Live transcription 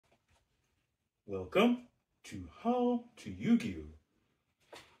Welcome to How to Yugioh.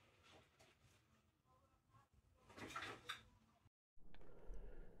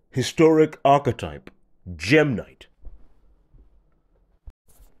 Historic Archetype, Gem Knight.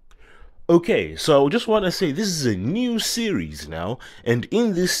 Okay, so I just want to say this is a new series now, and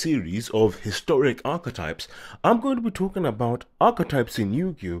in this series of historic archetypes, I'm going to be talking about archetypes in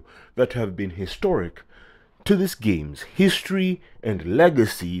Yu-Gi-Oh! That have been historic to this game's history and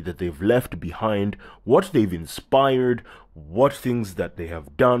legacy that they've left behind, what they've inspired, what things that they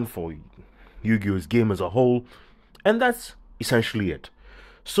have done for Yu-Gi-Oh's game as a whole, and that's essentially it.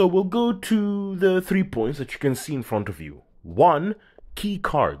 So we'll go to the 3 points that you can see in front of you. 1. Key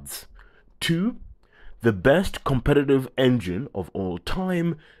cards. 2. The best competitive engine of all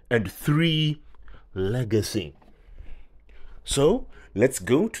time. And 3. Legacy. So let's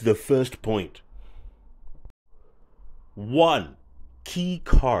go to the first point. 1. Key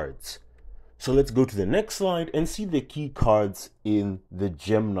cards. So let's go to the next slide and see the key cards in the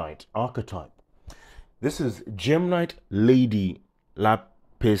Gem Knight archetype. This is Gem Knight Lady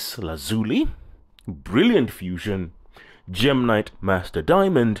Lapis Lazuli, Brilliant Fusion, Gem Knight Master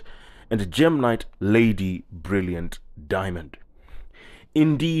Diamond, and Gem Knight Lady Brilliant Diamond.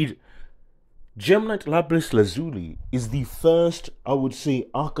 Indeed, Gem Knight Lapis Lazuli is the first, I would say,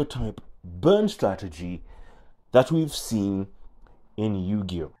 archetype burn strategy that we've seen in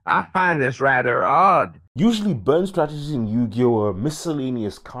Yu-Gi-Oh! I find this rather odd. Usually burn strategies in Yu-Gi-Oh! Are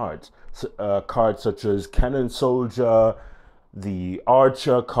miscellaneous cards. Cards such as Cannon Soldier, the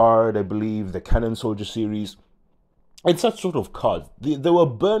Archer card, I believe, the Cannon Soldier series, and such sort of cards. There were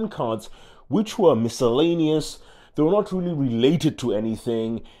burn cards which were miscellaneous, they were not really related to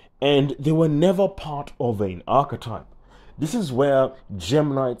anything, and they were never part of an archetype. This is where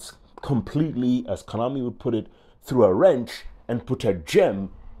Gem Knights completely, as Konami would put it, threw a wrench and put a gem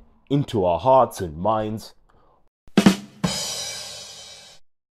into our hearts and minds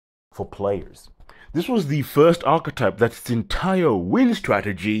for players. This was the first archetype that its entire win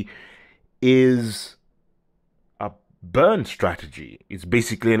strategy is a burn strategy. It's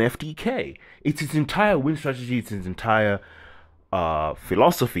basically an FTK. It's its entire win strategy, it's its entire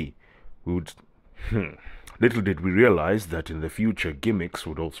philosophy. Little did we realize that in the future, gimmicks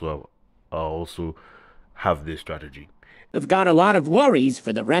would also have this strategy. I've got a lot of worries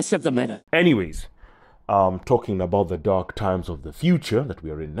for the rest of the meta. Anyways, talking about the dark times of the future that we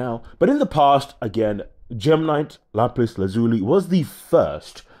are in now. But in the past, again, Gem Knight Lapis Lazuli was the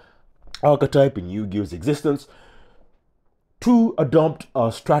first archetype in Yu-Gi-Oh's existence to adopt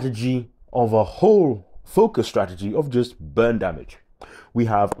a strategy of a whole focus strategy of just burn damage. We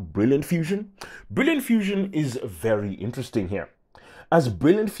have Brilliant Fusion. Brilliant Fusion is very interesting here, as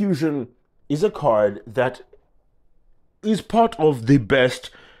Brilliant Fusion is a card that is part of the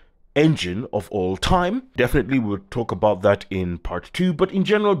best engine of all time. Definitely we'll talk about that in part 2, but in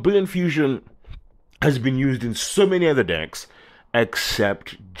general, Brilliant Fusion has been used in so many other decks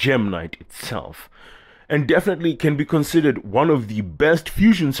except Gem Knight itself, and definitely can be considered one of the best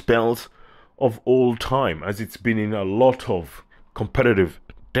fusion spells of all time, as it's been in a lot of competitive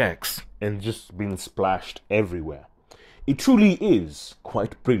decks and just been splashed everywhere. It truly is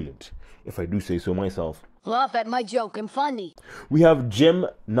quite brilliant, if I do say so myself. Laugh at my joke, I'm funny. We have Gem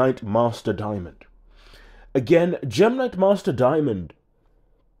Knight Master Diamond. Again, Gem Knight Master Diamond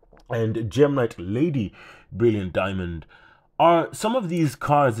and Gem Knight Lady Brilliant Diamond are some of these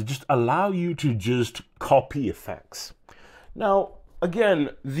cards that just allow you to just copy effects. Now,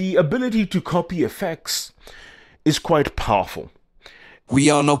 again, the ability to copy effects is quite powerful.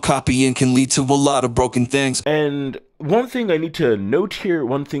 We all know copying can lead to a lot of broken things. And one thing I need to note here,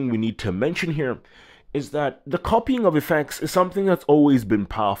 one thing we need to mention here, is that the copying of effects is something that's always been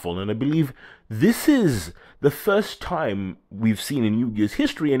powerful, and I believe this is the first time we've seen in Yu-Gi-Oh's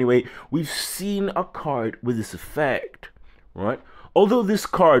history anyway, we've seen a card with this effect, right? Although this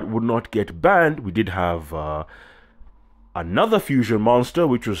card would not get banned, we did have another fusion monster,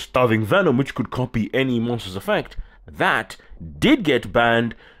 which was Starving Venom, which could copy any monster's effect. That did get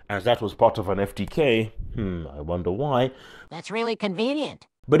banned, as that was part of an FTK. I wonder why. That's really convenient.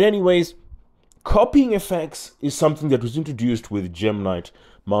 But anyways, copying effects is something that was introduced with Gem Knight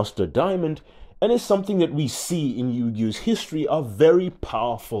Master Diamond, and is something that we see in Yu-Gi-Oh's history are very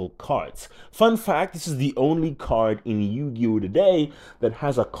powerful cards. Fun fact, this is the only card in Yu-Gi-Oh today that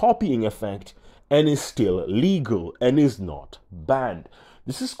has a copying effect and is still legal and is not banned.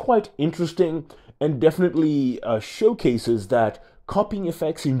 This is quite interesting and definitely showcases that copying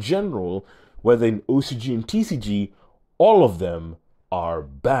effects in general, whether in OCG and TCG, all of them are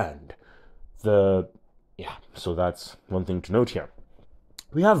banned. So that's one thing to note here.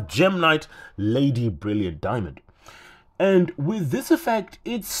 we have Gem Knight Lady Brilliant Diamond. And with this effect,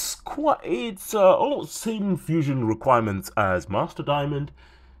 it's almost same fusion requirements as Master Diamond,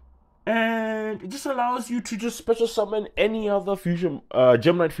 and it just allows you to just special summon any other fusion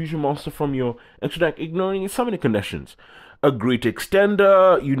Gem Knight fusion monster from your extra deck, ignoring its summoning conditions. A great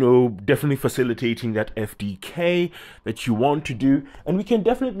extender, you know, definitely facilitating that FDK that you want to do, and we can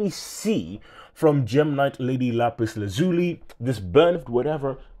definitely see from Gem Knight Lady Lapis Lazuli, this burn,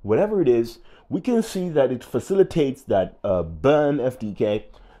 whatever it is, we can see that it facilitates that burn FDK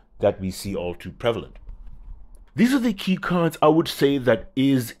that we see all too prevalent. These are the key cards I would say that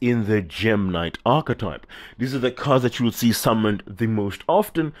is in the Gem Knight archetype. These are the cards that you will see summoned the most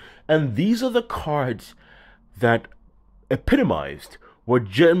often, and these are the cards that epitomized what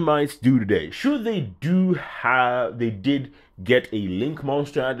Gem Knights do today. Sure, they did get a Link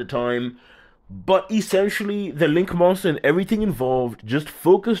monster at the time, but essentially the Link monster and everything involved just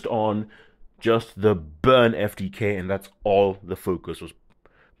focused on just the burn FDK, and that's all the focus was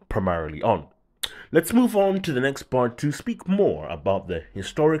primarily on. Let's move on to the next part to speak more about the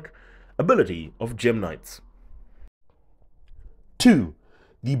historic ability of Gem Knights. 2.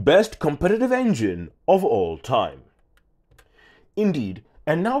 The best competitive engine of all time. Indeed,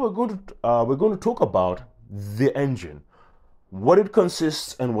 and now we're going to talk about the engine, what it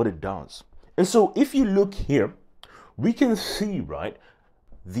consists and what it does. And so if you look here, we can see, right,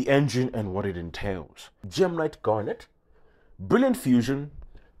 the engine and what it entails. Gem Knight Garnet, Brilliant Fusion,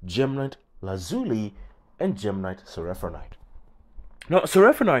 Gem Knight Lazuli, and Gem Knight Seraphonite. Now,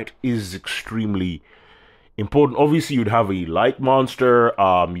 Seraphonite is extremely important. Obviously, you'd have a light monster.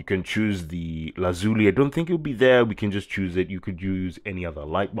 You can choose the Lazuli. I don't think it'll be there. We can just choose it. You could use any other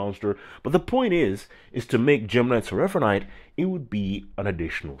light monster. But the point is to make Gem Knight Seraphonite, it would be an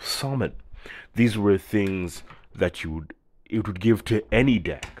additional summon. These were things that it would give to any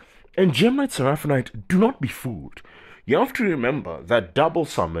deck. And Gem Knight Seraphonite, do not be fooled. You have to remember that double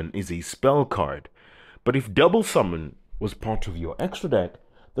summon is a spell card. But if double summon was part of your extra deck,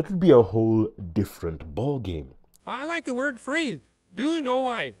 that would be a whole different ball game. I like the word freeze. Do you know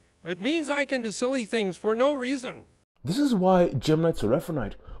why? It means I can do silly things for no reason. This is why Gem Knight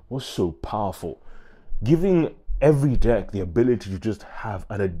Seraphonite was so powerful, giving every deck the ability to just have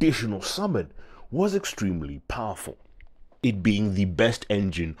an additional summon was extremely powerful, it being the best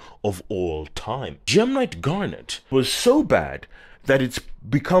engine of all time. Gem Knight Garnet was so bad that it's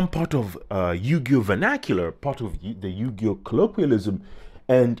become part of Yu-Gi-Oh vernacular, part of the Yu-Gi-Oh colloquialism,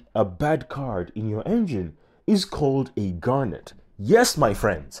 and a bad card in your engine is called a Garnet. Yes, my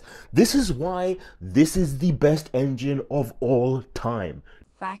friends, this is why this is the best engine of all time.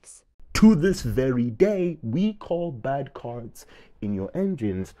 Facts. To this very day, we call bad cards in your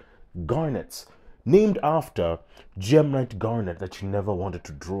engines Garnets, named after Gem Knight Garnet that you never wanted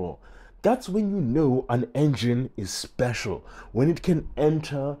to draw. That's when you know an engine is special, when it can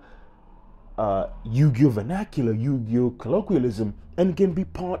enter Yu-Gi-Oh vernacular, Yu-Gi-Oh colloquialism, and can be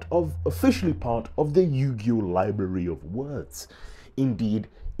officially part of the Yu-Gi-Oh library of words. Indeed,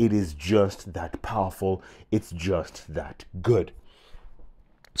 it is just that powerful, it's just that good.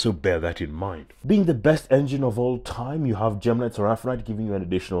 So bear that in mind. Being the best engine of all time, you have Gem Knight Seraphonite giving you an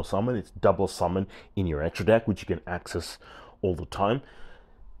additional summon. It's double summon in your extra deck, which you can access all the time.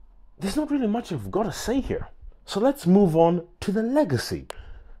 There's not really much I've got to say here. So let's move on to the legacy.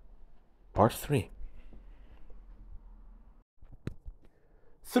 Part 3.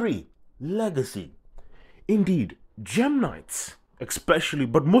 3. Legacy. Indeed, Gem Knights, especially,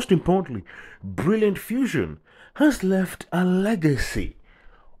 but most importantly, Brilliant Fusion, has left a legacy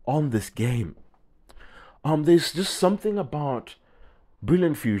on this game. There's just something about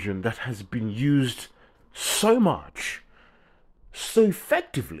Brilliant Fusion that has been used so much, so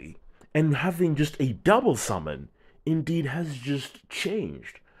effectively, and having just a double summon indeed has just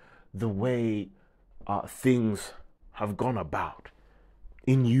changed the way things have gone about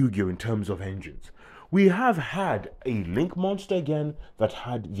in Yu-Gi-Oh in terms of engines. We have had a Link monster again that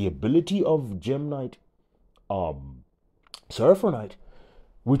had the ability of Gem Knight Seraphonite,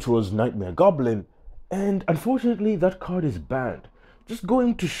 which was Nightmare Goblin, and unfortunately that card is banned. Just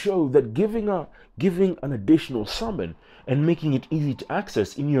going to show that giving an additional summon and making it easy to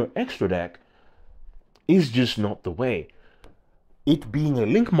access in your extra deck is just not the way. It being a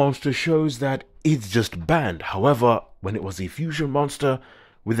Link monster shows that it's just banned. However, when it was a fusion monster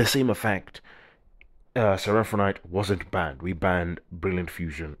with the same effect, Seraphonite wasn't banned. We banned Brilliant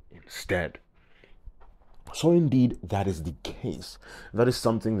Fusion instead. So indeed, that is the case. That is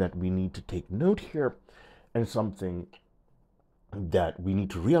something that we need to take note here, and something that we need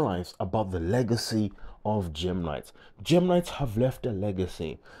to realize about the legacy of Gem Knights. Gem Knights have left a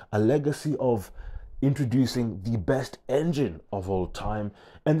legacy of introducing the best engine of all time,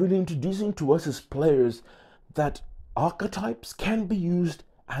 and really introducing to us as players that archetypes can be used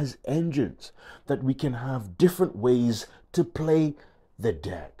as engines, that we can have different ways to play the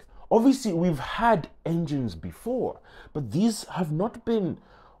deck. Obviously, we've had engines before, but these have not been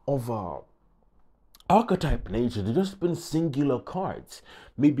of a archetype nature. They've just been singular cards.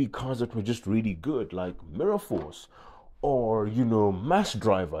 Maybe cards that were just really good, like Mirror Force, or, you know, Mass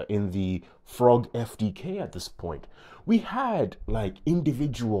Driver in the Frog FDK at this point. We had, like,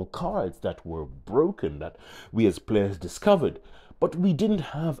 individual cards that were broken that we as players discovered, but we didn't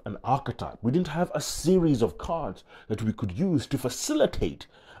have an archetype. We didn't have a series of cards that we could use to facilitate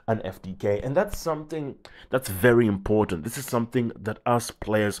an FDK, and that's something that's very important. This is something that us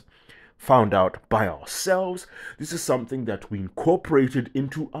players found out by ourselves. This is something that we incorporated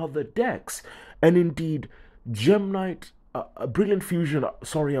into other decks, and indeed Gem Knight, Brilliant Fusion,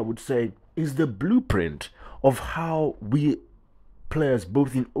 I would say, is the blueprint of how we players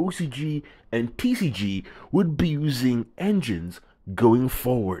both in OCG and TCG would be using engines going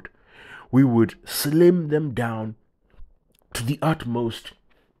forward. We would slim them down to the utmost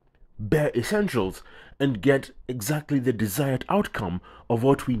bare essentials and get exactly the desired outcome of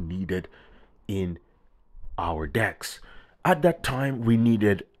what we needed in our decks. At that time, we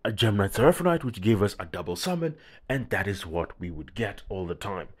needed a Gem Knight Seraphonite, which gave us a double summon, and that is what we would get all the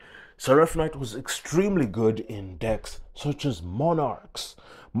time. Seraphonite was extremely good in decks such as Monarchs.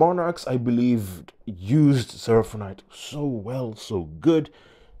 Monarchs, I believe, used Seraphonite so well, so good,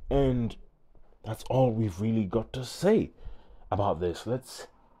 and that's all we've really got to say about this. Let's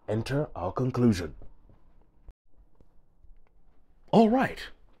enter our conclusion. All right,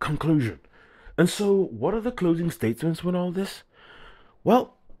 conclusion. And so, what are the closing statements with all this?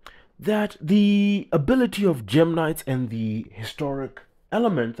 Well, that the ability of Gem Knights and the historic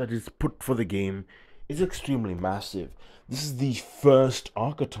element that is put for the game is extremely massive. This is the first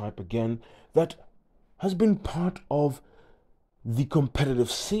archetype, again, that has been part of the competitive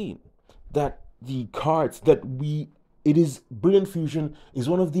scene. That the cards that Brilliant Fusion is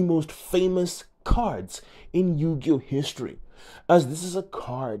one of the most famous cards in Yu-Gi-Oh history, as this is a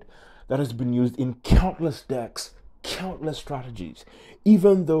card that has been used in countless decks, countless strategies,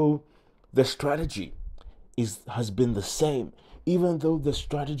 even though the strategy has been the same, even though the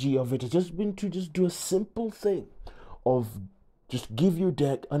strategy of it has just been to just do a simple thing of just give your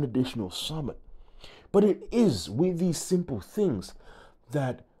deck an additional summon. But it is with these simple things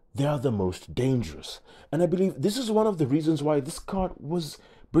that they are the most dangerous. And I believe this is one of the reasons why this card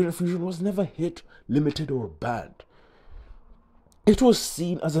Brilliant Fusion was never hit, limited, or banned. It was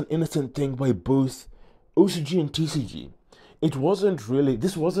seen as an innocent thing by both OCG and TCG.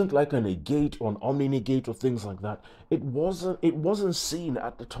 This wasn't like a negate or an omni negate or things like that. It wasn't seen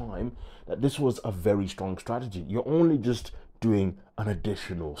at the time that this was a very strong strategy. You're only just doing an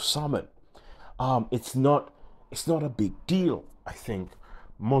additional summon. It's not a big deal, I think.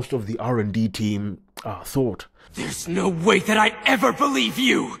 Most of the R&D team thought. There's no way that I'd ever believe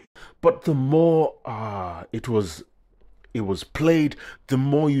you! But the more it was played, the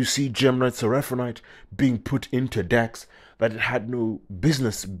more you see Gem Knight Seraphonite being put into decks that it had no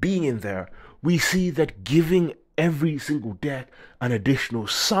business being in there. We see that giving every single deck an additional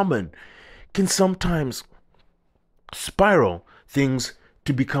summon can sometimes spiral things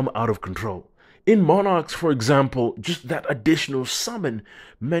to become out of control. In Monarchs, for example, just that additional summon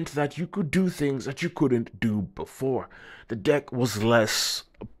meant that you could do things that you couldn't do before. The deck was less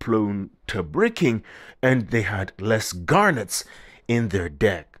prone to bricking, and they had less garnets in their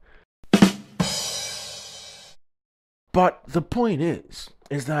deck. But the point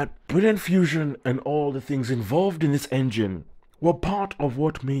is that Brilliant Fusion and all the things involved in this engine were part of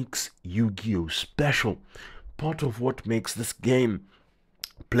what makes Yu-Gi-Oh special, part of what makes this game,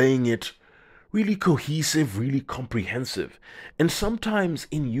 playing it, really cohesive, really comprehensive. And sometimes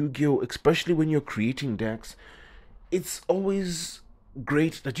in Yu-Gi-Oh, especially when you're creating decks, it's always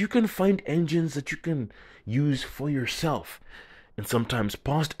great that you can find engines that you can use for yourself. And sometimes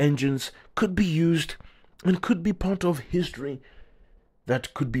past engines could be used and could be part of history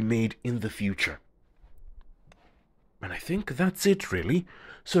that could be made in the future. And I think that's it, really.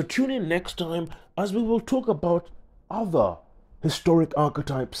 So tune in next time as we will talk about other historic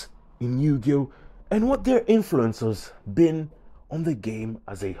archetypes in Yu-Gi-Oh! And what their influence has been on the game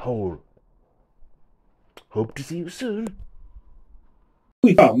as a whole. Hope to see you soon.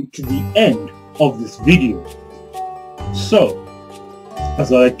 We come to the end of this video. So,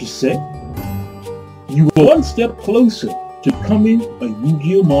 as I like to say, you are one step closer to becoming a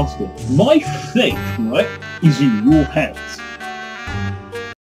Yu-Gi-Oh master. My fate, right, is in your hands.